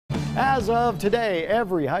As of today,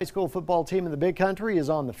 every high school football team in the Big Country is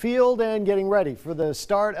on the field and getting ready for the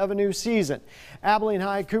start of a new season. Abilene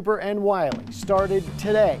High, Cooper, and Wiley started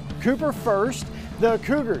today. Cooper first. The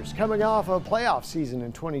Cougars coming off a playoff season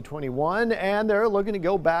in 2021, and they're looking to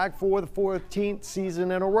go back for the 14th season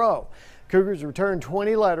in a row. Cougars returned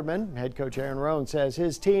 20 lettermen. Head coach Aaron Rohn says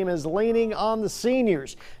his team is leaning on the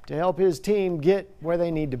seniors to help his team get where they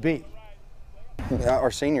need to be.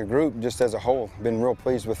 Our senior group, just as a whole, been real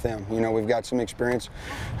pleased with them. You know, we've got some experience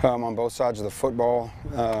on both sides of the football,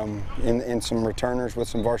 in some returners with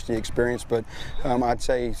some varsity experience. But I'd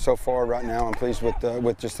say so far, right now, I'm pleased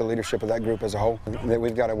with just the leadership of that group as a whole. That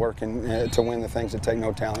we've got to work to win the things that take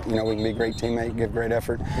no talent. You know, we can be a great teammate, give great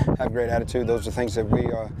effort, have great attitude. Those are things that we,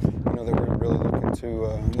 that we're really looking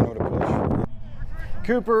to, to push.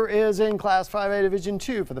 Cooper is in Class 5A Division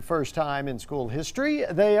II for the first time in school history.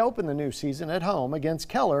 They open the new season at home against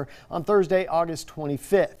Keller on Thursday, August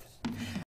 25th.